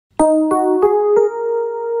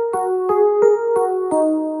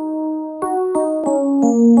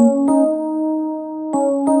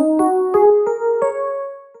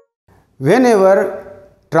whenever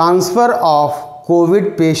transfer of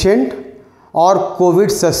COVID patient or COVID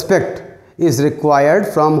suspect is required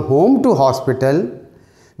from home to hospital,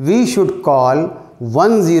 we should call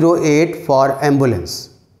 108 for ambulance.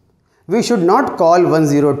 We should not call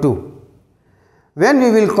 102. When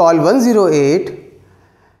we will call 108,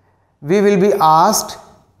 we will be asked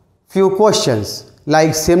few questions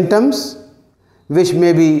like symptoms, which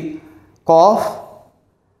may be cough,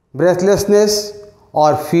 breathlessness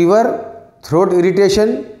or fever, throat irritation.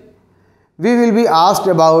 We will be asked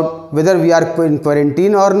about whether we are in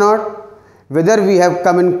quarantine or not, whether we have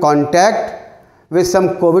come in contact with some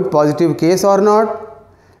COVID positive case or not,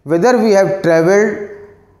 whether we have travelled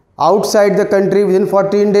outside the country within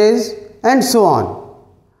 14 days and so on.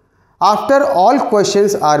 After all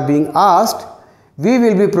questions are being asked, we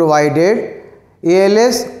will be provided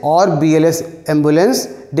ALS or BLS ambulance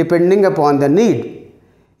depending upon the need.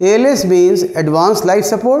 ALS means advanced life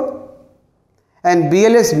support and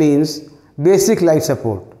BLS means basic life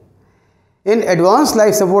support. In advanced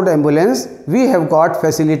life support ambulance, we have got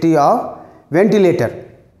facility of ventilator.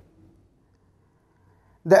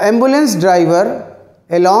 The ambulance driver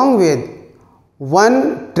along with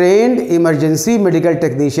one trained emergency medical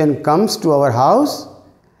technician comes to our house,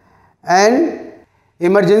 and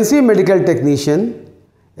emergency medical technician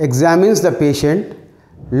examines the patient,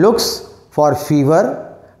 looks for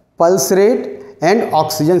fever, pulse rate and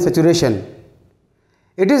oxygen saturation.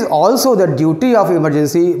 It is also the duty of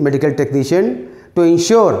emergency medical technician to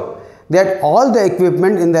ensure that all the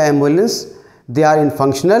equipment in the ambulance, they are in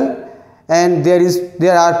functional, and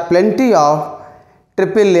there are plenty of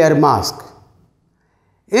triple layer mask.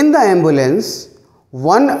 In the ambulance,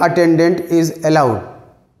 one attendant is allowed.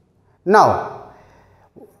 Now,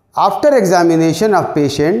 after examination of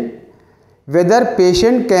patient, whether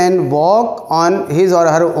patient can walk on his or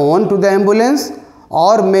her own to the ambulance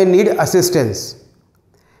or may need assistance,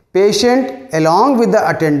 patient along with the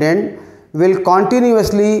attendant will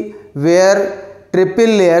continuously wear triple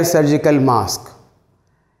layer surgical mask.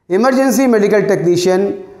 Emergency medical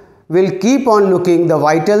technician will keep on looking the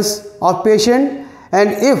vitals of patient, and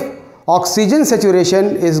if oxygen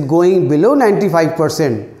saturation is going below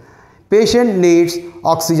 95%, patient needs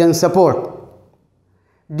oxygen support.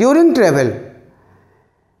 During travel,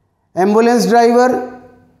 ambulance driver,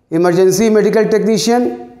 emergency medical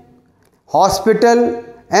technician, hospital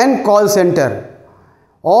and call center,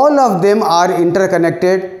 all of them are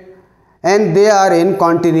interconnected and they are in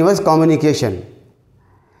continuous communication.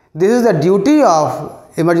 This is the duty of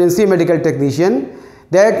emergency medical technician,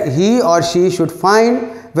 that he or she should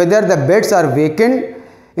find whether the beds are vacant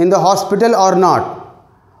in the hospital or not.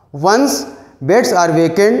 Once beds are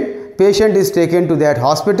vacant, patient is taken to that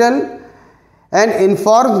hospital and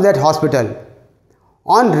informed that hospital.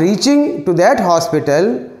 On reaching to that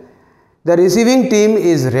hospital, the receiving team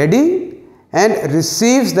is ready and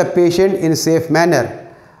receives the patient in safe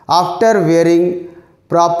manner after wearing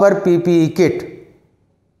proper PPE kit.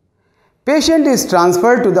 Patient is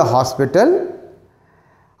transferred to the hospital.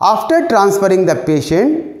 After transferring the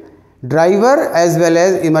patient, driver as well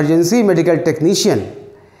as emergency medical technician,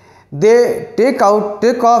 they take off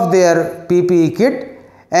their PPE kit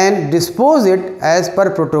and dispose it as per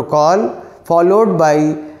protocol, followed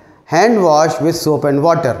by hand wash with soap and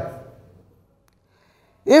water.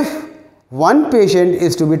 If one patient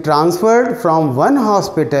is to be transferred from one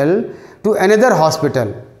hospital to another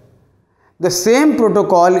hospital, the same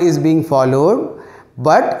protocol is being followed,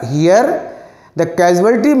 but here the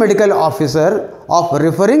casualty medical officer of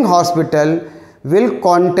referring hospital will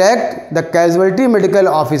contact the casualty medical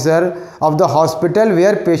officer of the hospital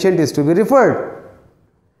where patient is to be referred,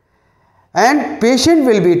 and patient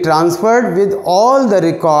will be transferred with all the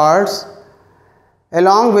records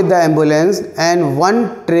along with the ambulance and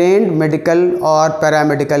one trained medical or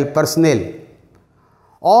paramedical personnel.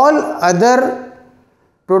 All other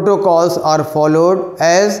protocols are followed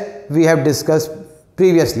as we have discussed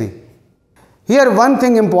previously. Here one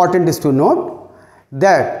thing important is to note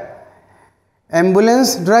that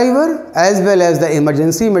ambulance driver as well as the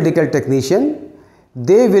emergency medical technician,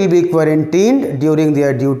 they will be quarantined during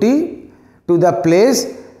their duty to the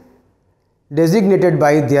place designated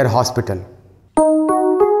by their hospital.